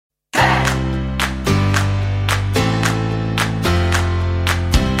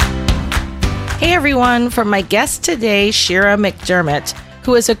Hey everyone, from my guest today, Shira McDermott,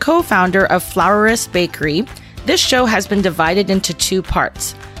 who is a co-founder of Flourist Bakery, this show has been divided into two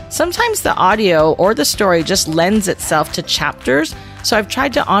parts. Sometimes the audio or the story just lends itself to chapters, so I've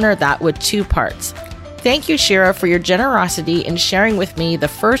tried to honor that with two parts. Thank you, Shira, for your generosity in sharing with me the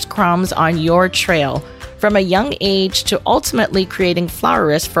first crumbs on your trail, from a young age to ultimately creating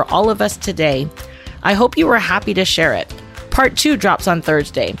Flourist for all of us today. I hope you were happy to share it. Part 2 drops on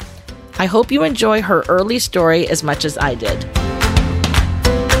Thursday. I hope you enjoy her early story as much as I did.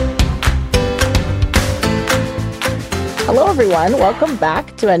 Hello, everyone. Welcome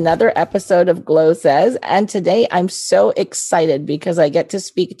back to another episode of Glow Says. And today I'm so excited because I get to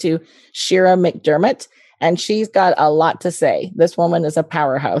speak to Shira McDermott, and she's got a lot to say. This woman is a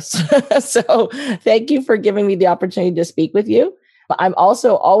powerhouse. So thank you for giving me the opportunity to speak with you. I'm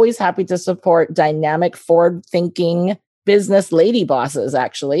also always happy to support dynamic, forward-thinking business lady bosses,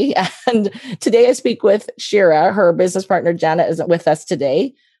 actually. And today I speak with Shira. Her business partner, Janet, isn't with us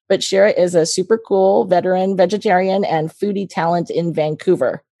today. But Shira is a super cool veteran vegetarian and foodie talent in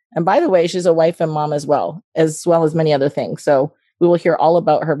Vancouver. And by the way, she's a wife and mom as well as many other things. So we will hear all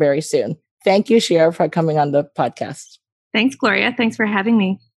about her very soon. Thank you, Shira, for coming on the podcast. Thanks, Gloria. Thanks for having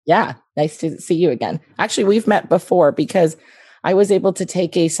me. Yeah, nice to see you again. Actually, we've met before because I was able to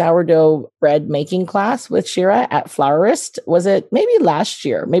take a sourdough bread making class with Shira at Flourist. Was it maybe last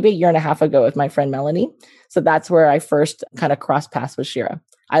year, maybe a year and a half ago with my friend Melanie? So that's where I first kind of crossed paths with Shira.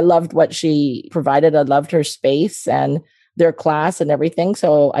 I loved what she provided. I loved her space and their class and everything.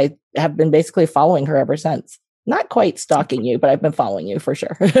 So I have been basically following her ever since. Not quite stalking you, but I've been following you for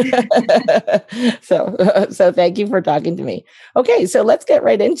sure. So thank you for talking to me. Okay, so let's get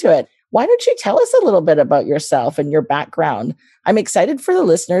right into it. Why don't you tell us a little bit about yourself and your background? I'm excited for the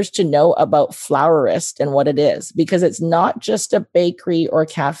listeners to know about Flourist and what it is, because it's not just a bakery or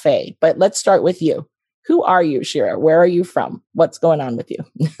cafe. But let's start with you. Who are you, Shira? Where are you from? What's going on with you?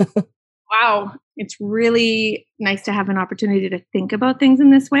 Wow. It's really nice to have an opportunity to think about things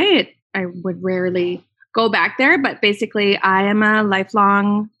in this way. I would rarely go back there, but basically I am a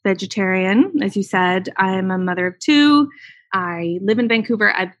lifelong vegetarian. As you said, I am a mother of two. I live in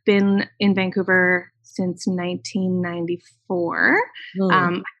Vancouver. I've been in Vancouver since 1994.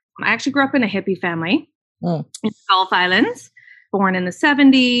 I actually grew up in a hippie family in the Gulf Islands. Born in the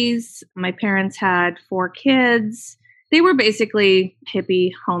 70s. My parents had 4 kids. They were basically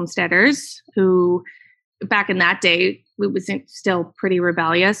hippie homesteaders who, back in that day, it was still pretty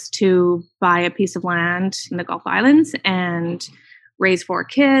rebellious to buy a piece of land in the Gulf Islands and raise 4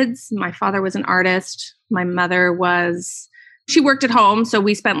 kids. My father was an artist. My mother she worked at home. So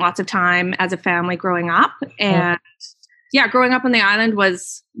we spent lots of time as a family growing up. And growing up on the island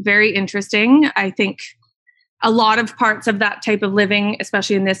was very interesting. I think a lot of parts of that type of living,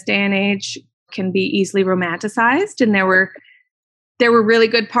 especially in this day and age, can be easily romanticized. And there were really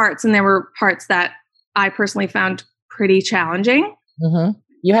good parts, and there were parts that I personally found pretty challenging. Mm-hmm.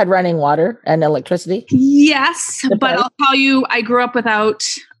 You had running water and electricity? Yes, but I'll tell you, I grew up without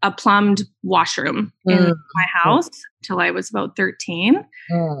a plumbed washroom in my house till I was about 13.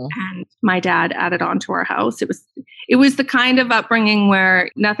 And my dad added on to our house. It was the kind of upbringing where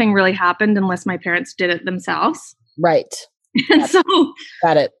nothing really happened unless my parents did it themselves. Right. And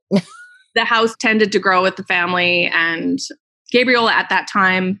Got it. The house tended to grow with the family, and Gabriola at that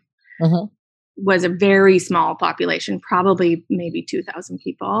time was a very small population, probably maybe 2,000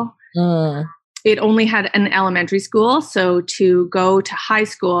 people. It only had an elementary school. So to go to high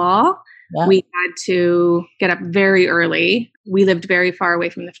school, we had to get up very early. We lived very far away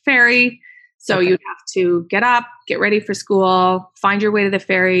from the ferry. So you'd have to get up, get ready for school, find your way to the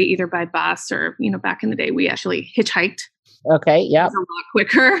ferry, either by bus or, back in the day, we actually hitchhiked. Okay. Yep. It was a lot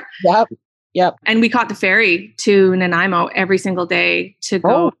quicker. Yep. And we caught the ferry to Nanaimo every single day to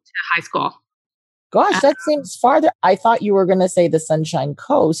go to high school. Gosh, that seems farther. I thought you were going to say the Sunshine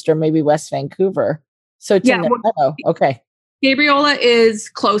Coast or maybe West Vancouver. So Nanaimo. Okay. Gabriola is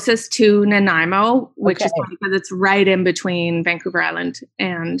closest to Nanaimo, which is funny because it's right in between Vancouver Island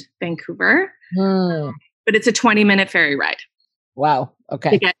and Vancouver. But it's a 20-minute ferry ride. Wow.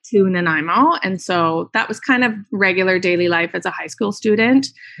 Okay. To get to Nanaimo. And so that was kind of regular daily life as a high school student,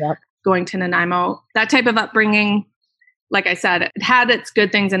 going to Nanaimo. That type of upbringing, like I said, it had its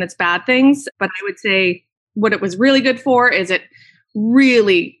good things and its bad things. But I would say what it was really good for is it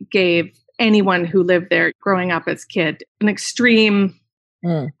really gave anyone who lived there growing up as a kid an extreme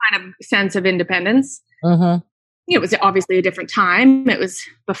kind of sense of independence. It was obviously a different time. It was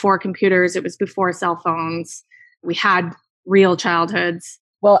before computers. It was before cell phones. We had real childhoods.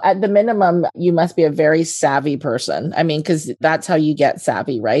 Well, at the minimum, you must be a very savvy person. I mean, because that's how you get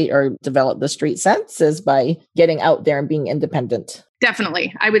savvy, right? Or develop the street sense is by getting out there and being independent.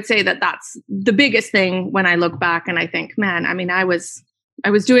 Definitely. I would say that that's the biggest thing when I look back and I think, man, I mean, I was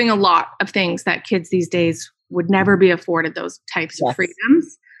doing a lot of things that kids these days would never be afforded those types of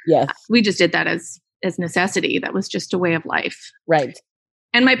freedoms. Yes. We just did that as necessity. That was just a way of life. Right.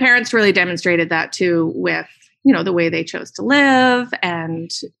 And my parents really demonstrated that too with, you know, the way they chose to live. And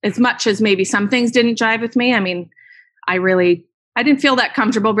as much as maybe some things didn't jive with me, I mean, I didn't feel that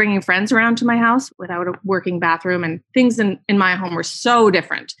comfortable bringing friends around to my house without a working bathroom, and things in my home were so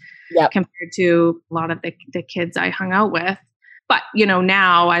different compared to a lot of the kids I hung out with. But, you know,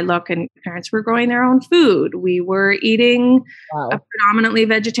 now I look and parents were growing their own food. We were eating a predominantly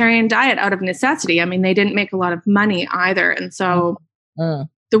vegetarian diet out of necessity. I mean, they didn't make a lot of money either. And so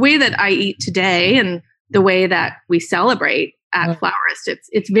the way that I eat today and the way that we celebrate at Flowerist,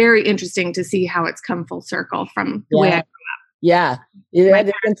 it's very interesting to see how it's come full circle from the way I grew up. Yeah.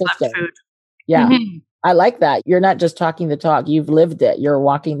 It's interesting. Food. Yeah. Mm-hmm. I like that. You're not just talking the talk. You've lived it. You're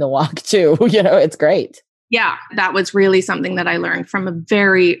walking the walk too. You know, it's great. Yeah. That was really something that I learned from a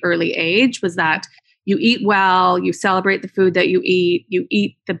very early age, was that you eat well, you celebrate the food that you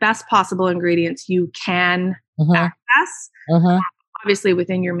eat the best possible ingredients you can access, obviously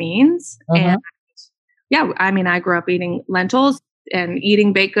within your means. And yeah, I mean, I grew up eating lentils and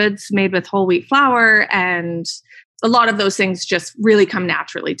eating baked goods made with whole wheat flour, and a lot of those things just really come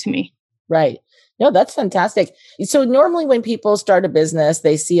naturally to me. Right. No, that's fantastic. So normally when people start a business,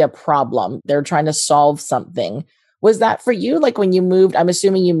 they see a problem. They're trying to solve something. Was that for you? Like when you moved, I'm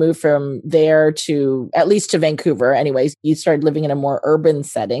assuming you moved from there to, at least to Vancouver. Anyways, you started living in a more urban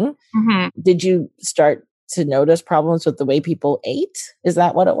setting. Did you start to notice problems with the way people ate? Is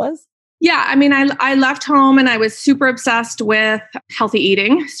that what it was? Yeah, I mean, I left home and I was super obsessed with healthy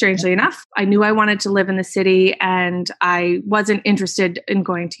eating, strangely enough. I knew I wanted to live in the city and I wasn't interested in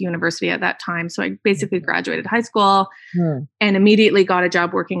going to university at that time. So I basically graduated high school and immediately got a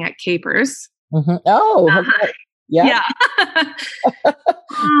job working at Capers. Oh, okay. Yeah.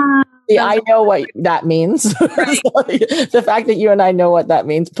 See, I know what that means. Right. The fact that you and I know what that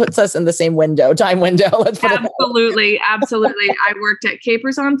means puts us in the same time window. Let's put Absolutely. I worked at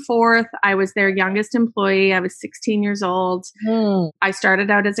Capers on 4th. I was their youngest employee. I was 16 years old. I started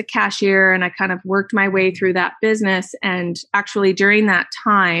out as a cashier and I kind of worked my way through that business. And actually during that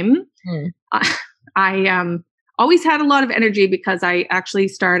time, I always had a lot of energy because I actually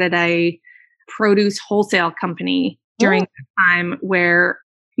started a produce wholesale company during that time, where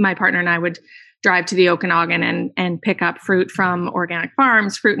my partner and I would drive to the Okanagan and pick up fruit from organic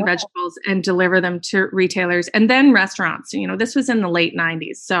farms, fruit and vegetables, and deliver them to retailers and then restaurants. You know, this was in the late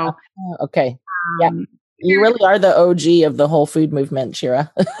 90s. So, you really are the OG of the whole food movement, Shira.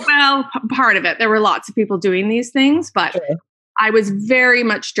 Well, part of it. There were lots of people doing these things, but I was very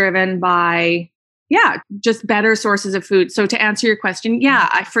much driven by, just better sources of food. So to answer your question,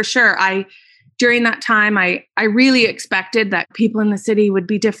 during that time, I really expected that people in the city would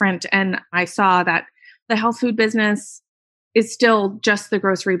be different. And I saw that the health food business is still just the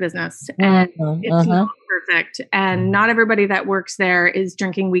grocery business. And it's not perfect. And not everybody that works there is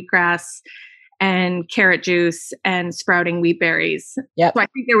drinking wheatgrass and carrot juice and sprouting wheat berries. Yep. So I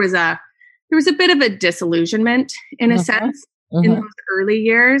think there was a bit of a disillusionment in a sense in those early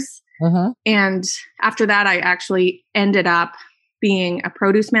years. And after that, I actually ended up being a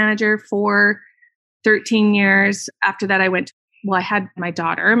produce manager for 13 years. After that, I had my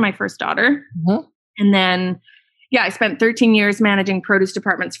daughter, my first daughter. And then, I spent 13 years managing produce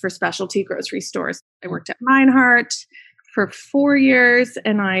departments for specialty grocery stores. I worked at Meinhardt for 4 years,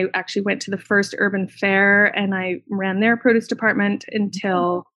 and I actually went to the first urban fair and I ran their produce department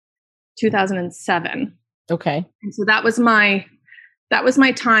until 2007. Okay. And so that was my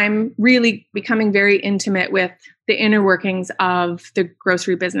time really becoming very intimate with the inner workings of the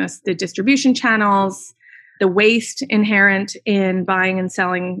grocery business, the distribution channels, the waste inherent in buying and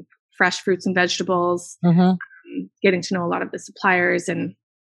selling fresh fruits and vegetables, getting to know a lot of the suppliers and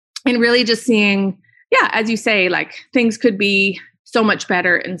really just seeing, as you say, like things could be so much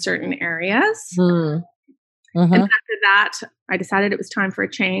better in certain areas. And after that, I decided it was time for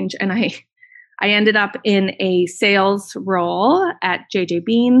a change. And I ended up in a sales role at JJ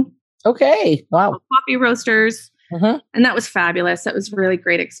Bean. Okay. Wow. Coffee roasters. And that was fabulous. That was really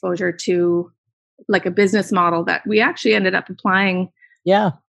great exposure to like a business model that we actually ended up applying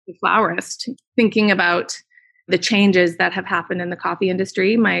to Flowerist, thinking about the changes that have happened in the coffee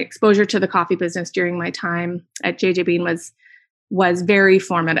industry. My exposure to the coffee business during my time at JJ Bean was very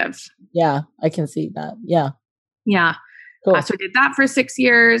formative. Yeah, I can see that. Yeah. Yeah. Cool. So I did that for 6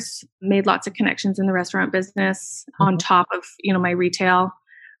 years, made lots of connections in the restaurant business on top of, my retail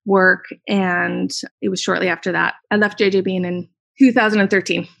work. And it was shortly after that I left JJ Bean in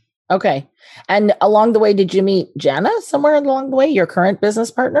 2013. Okay. And along the way, did you meet Jana somewhere along the way, your current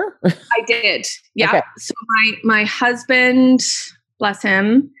business partner? I did. Yeah. Okay. So my husband, bless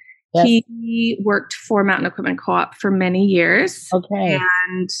him, Yes. he worked for Mountain Equipment Co-op for many years. Okay.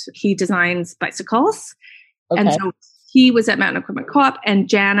 And he designs bicycles. Okay. And so he was at Mountain Equipment Co-op, and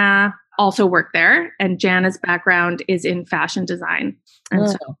Jana also worked there. And Jana's background is in fashion design. And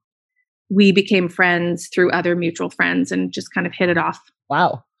so we became friends through other mutual friends and just kind of hit it off.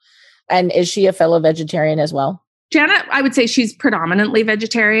 Wow. And is she a fellow vegetarian as well? Jana, I would say she's predominantly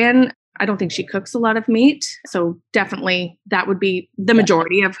vegetarian. I don't think she cooks a lot of meat. So definitely that would be the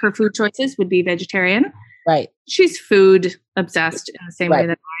majority of her food choices would be vegetarian. Right. She's food obsessed in the same way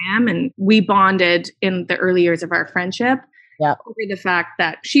that I am. And we bonded in the early years of our friendship over the fact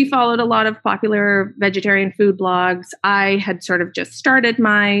that she followed a lot of popular vegetarian food blogs. I had sort of just started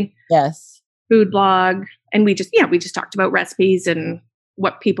my food blog, and we just talked about recipes and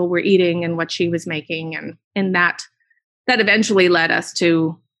what people were eating and what she was making. And that eventually led us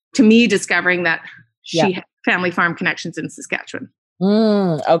to me discovering that she had family farm connections in Saskatchewan.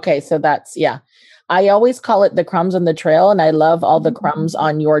 Okay. So that's, I always call it the crumbs on the trail. And I love all the crumbs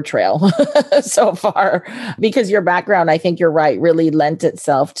on your trail so far, because your background, I think you're right, really lent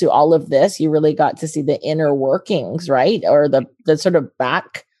itself to all of this. You really got to see the inner workings, right? Or the sort of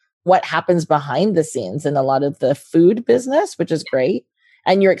what happens behind the scenes in a lot of the food business, which is great.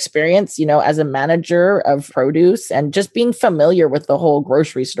 And your experience, as a manager of produce and just being familiar with the whole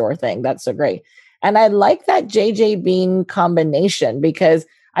grocery store thing. That's so great. And I like that JJ Bean combination, because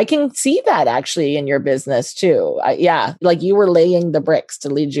I can see that actually in your business too. Like you were laying the bricks to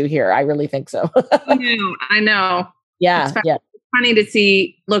lead you here. I really think so. I know. Yeah. It's funny to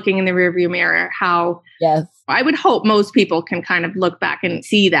see, looking in the rearview mirror, how I would hope most people can kind of look back and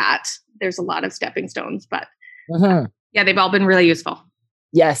see that there's a lot of stepping stones, but they've all been really useful.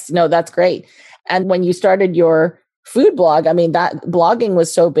 Yes. No, that's great. And when you started your food blog, I mean, that blogging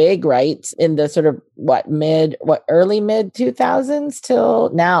was so big, right? In the sort of early mid 2000s till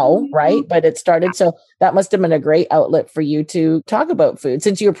now, right? But it started. So that must have been a great outlet for you to talk about food,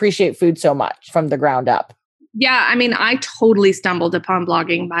 since you appreciate food so much from the ground up. Yeah. I mean, I totally stumbled upon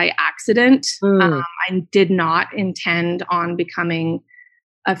blogging by accident. I did not intend on becoming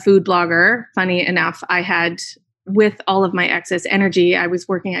a food blogger. Funny enough, I had, with all of my excess energy, I was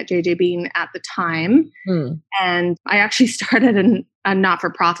working at JJ Bean at the time. And I actually started a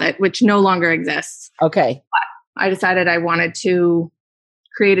not-for-profit, which no longer exists. Okay. But I decided I wanted to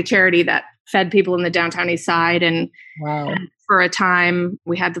create a charity that fed people in the downtown east side. And for a time,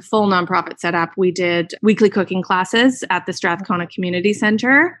 we had the full nonprofit set up. We did weekly cooking classes at the Strathcona Community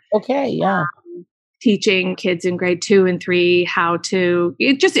Center. Okay, yeah. Teaching kids in grade 2 and 3 how to,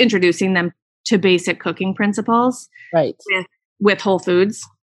 just introducing them to basic cooking principles, right, with whole foods.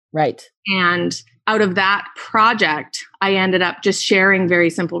 Right. And out of that project, I ended up just sharing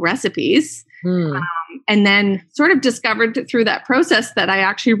very simple recipes. And then sort of discovered through that process that I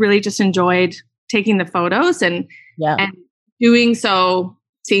actually really just enjoyed taking the photos, and doing so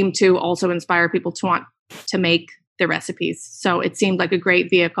seemed to also inspire people to want to make the recipes. So it seemed like a great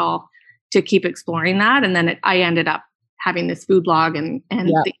vehicle to keep exploring that. And then I ended up having this food blog, and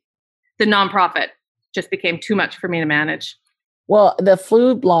the nonprofit just became too much for me to manage. Well, the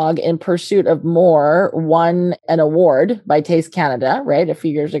food blog, In Pursuit of More, won an award by Taste Canada, right? A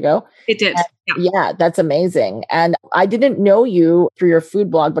few years ago. It did. Yeah, that's amazing. And I didn't know you through your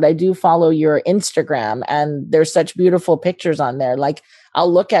food blog, but I do follow your Instagram, and there's such beautiful pictures on there. Like, I'll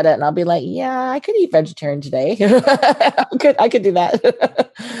look at it and I'll be like, I could eat vegetarian today. I could do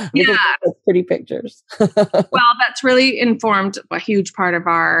that. Pretty pictures. Well, that's really informed a huge part of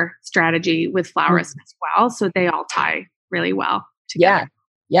our strategy with Flowrest as well. So they all tie really well together.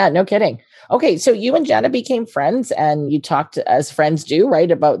 Yeah, no kidding. Okay, so you and Jana became friends, and you talked as friends do,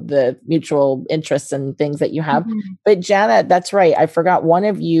 right, about the mutual interests and things that you have. But Jana, that's right, I forgot, one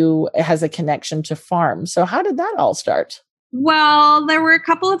of you has a connection to farms. So how did that all start? Well, there were a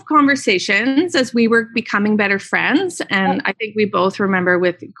couple of conversations as we were becoming better friends. And I think we both remember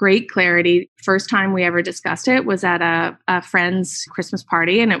with great clarity, first time we ever discussed it was at a friend's Christmas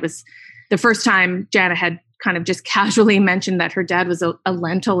party. And it was the first time Jana had kind of just casually mentioned that her dad was a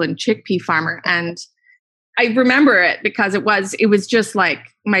lentil and chickpea farmer. And I remember it because it was just like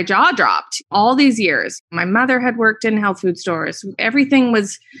my jaw dropped. All these years, my mother had worked in health food stores. Everything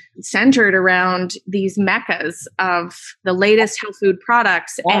was centered around these meccas of the latest health food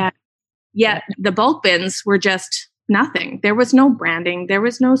products. And yet the bulk bins were just nothing. There was no branding. There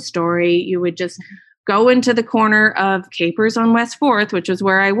was no story. You would just go into the corner of Capers on West 4th, which was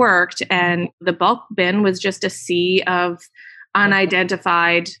where I worked, and the bulk bin was just a sea of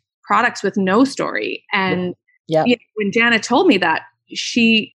unidentified products with no story. And when Jana told me that,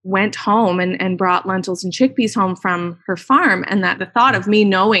 she went home and brought lentils and chickpeas home from her farm, and that the thought of me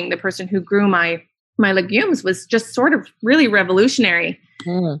knowing the person who grew my legumes was just sort of really revolutionary.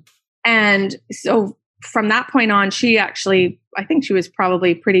 And so from that point on, she actually, I think she was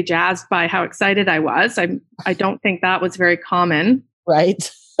probably pretty jazzed by how excited I was. I don't think that was very common.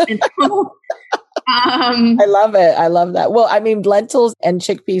 Right. And so, I love it. I love that. Well, I mean, lentils and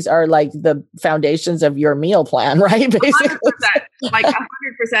chickpeas are like the foundations of your meal plan, right? Basically. 100%, like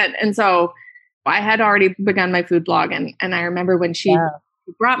 100%. And so I had already begun my food blog. And I remember when she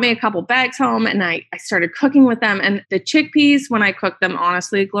brought me a couple bags home and I started cooking with them. And the chickpeas, when I cooked them,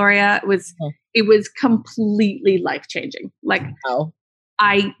 honestly, Gloria, it was completely life-changing. Like,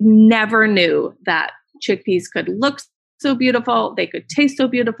 I never knew that chickpeas could look so beautiful. They could taste so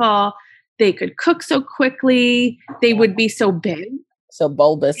beautiful. They could cook so quickly. They would be so big. So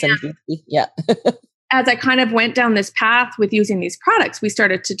bulbous and juicy. Yeah. As I kind of went down this path with using these products, we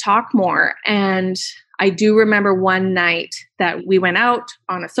started to talk more. And I do remember one night that we went out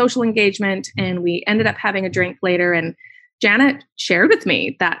on a social engagement and we ended up having a drink later. And Janet shared with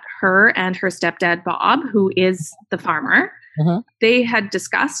me that her and her stepdad, Bob, who is the farmer, they had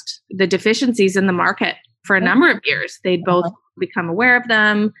discussed the deficiencies in the market for a number of years. They'd both become aware of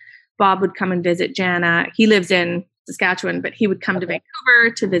them. Bob would come and visit Jana. He lives in Saskatchewan, but he would come to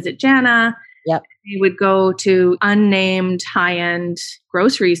Vancouver to visit Jana. Yep. He would go to unnamed high-end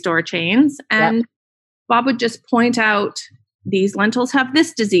grocery store chains. And Bob would just point out, these lentils have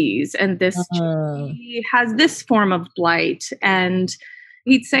this disease and this chickpea has this form of blight. And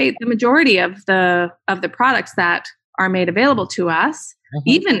he'd say the majority of the products that are made available to us,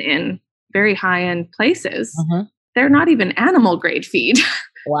 even in very high-end places, they're not even animal grade feed.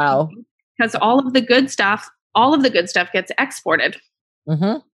 Wow. Because all of the good stuff gets exported.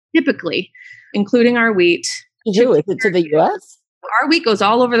 Typically, including our wheat. Is it to the US? Our wheat goes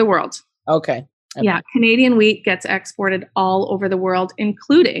all over the world. Okay. Yeah, Canadian wheat gets exported all over the world,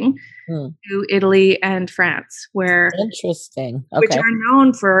 including to Italy and France, where interesting. Which are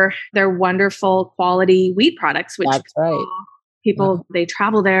known for their wonderful quality wheat products. Which that's right. People they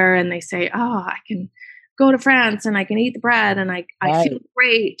travel there and they say, "Oh, I can go to France and I can eat the bread and I feel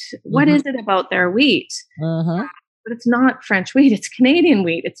great." What is it about their wheat? But it's not French wheat; it's Canadian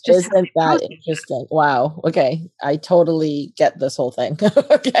wheat. It's just isn't that interesting? Wow. Okay, I totally get this whole thing.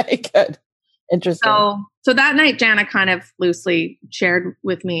 Okay, good. Interesting. So that night, Jana kind of loosely shared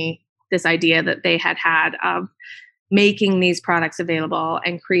with me this idea that they had of making these products available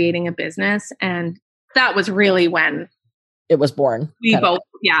and creating a business. And that was really when it was born. We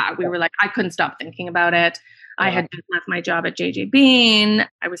were like, I couldn't stop thinking about it. I had just left my job at JJ Bean.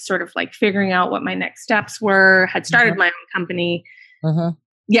 I was sort of like figuring out what my next steps were, had started my own company.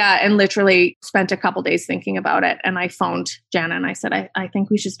 Yeah, and literally spent a couple days thinking about it. And I phoned Jana and I said, I think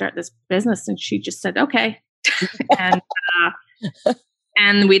we should start this business. And she just said, okay.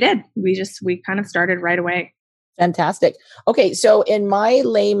 And we did. We kind of started right away. Fantastic. Okay. So in my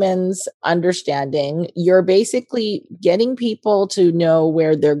layman's understanding, you're basically getting people to know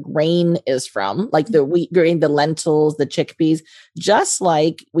where their grain is from, like the wheat grain, the lentils, the chickpeas, just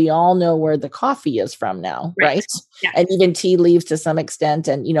like we all know where the coffee is from now, right? Yeah. And even tea leaves to some extent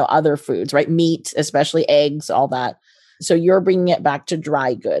and, other foods, right? Meat, especially eggs, all that. So you're bringing it back to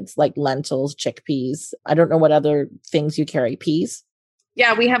dry goods like lentils, chickpeas. I don't know what other things you carry. Peas?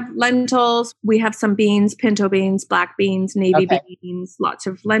 Yeah, we have lentils. We have some beans, pinto beans, black beans, navy beans, lots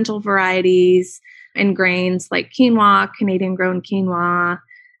of lentil varieties and grains like quinoa, Canadian grown quinoa, of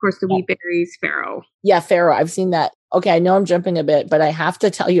course, the wheat berries, farro. Yeah, farro. I've seen that. Okay, I know I'm jumping a bit, but I have to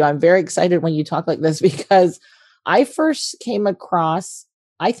tell you, I'm very excited when you talk like this because I first came across,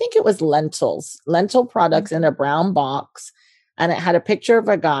 I think it was lentil products in a brown box, and it had a picture of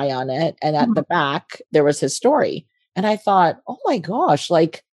a guy on it. And at the back, there was his story. And I thought, oh my gosh,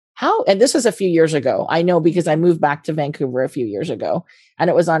 like how, and this was a few years ago. I know because I moved back to Vancouver a few years ago and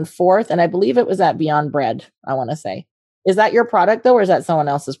it was on 4th. And I believe it was at Beyond Bread, I want to say. Is that your product though, or is that someone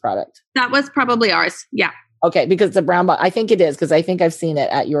else's product? That was probably ours. Yeah. Okay. Because the brown box, I think it is, because I think I've seen it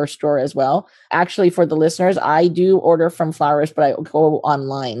at your store as well. Actually, for the listeners, I do order from Flowerish, but I go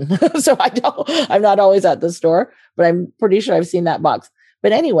online. So I'm not always at the store, but I'm pretty sure I've seen that box.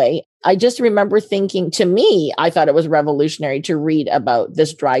 But anyway, I just remember thinking, to me, I thought it was revolutionary to read about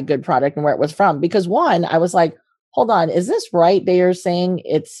this dry good product and where it was from. Because one, I was like, hold on, is this right? They are saying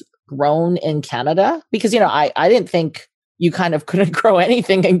it's grown in Canada? Because, I didn't think you kind of couldn't grow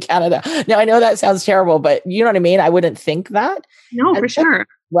anything in Canada. Now, I know that sounds terrible, but you know what I mean? I wouldn't think that. No, for sure.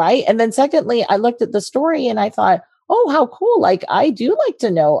 Right. And then secondly, I looked at the story and I thought, oh, how cool. Like, I do like to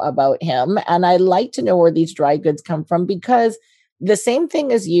know about him, and I like to know where these dry goods come from, because the same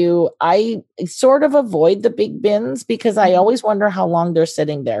thing as you, I sort of avoid the big bins because I always wonder how long they're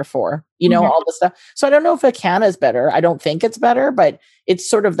sitting there for, all the stuff. So I don't know if a can is better. I don't think it's better, but it's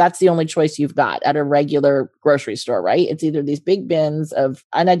sort of, that's the only choice you've got at a regular grocery store, right? It's either these big bins of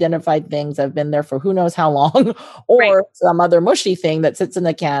unidentified things that have been there for who knows how long, or some other mushy thing that sits in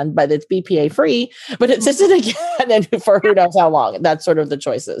a can, but it's BPA free, but it sits in a can and for who knows how long. That's sort of the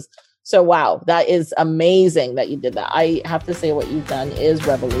choices. So, wow, that is amazing that you did that. I have to say what you've done is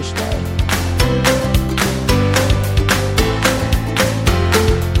revolutionary.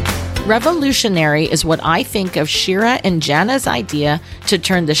 Revolutionary is what I think of Shira and Jana's idea to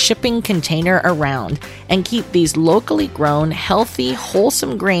turn the shipping container around and keep these locally grown, healthy,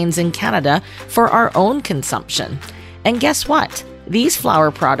 wholesome grains in Canada for our own consumption. And guess what? These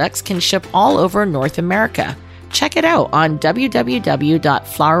flour products can ship all over North America. Check it out on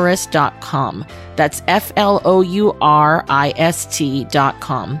www.flourist.com. That's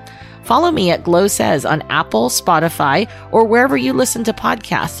FLOURIST.com. Follow me at Glow Says on Apple, Spotify, or wherever you listen to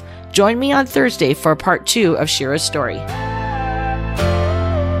podcasts. Join me on Thursday for part 2 of Shira's story.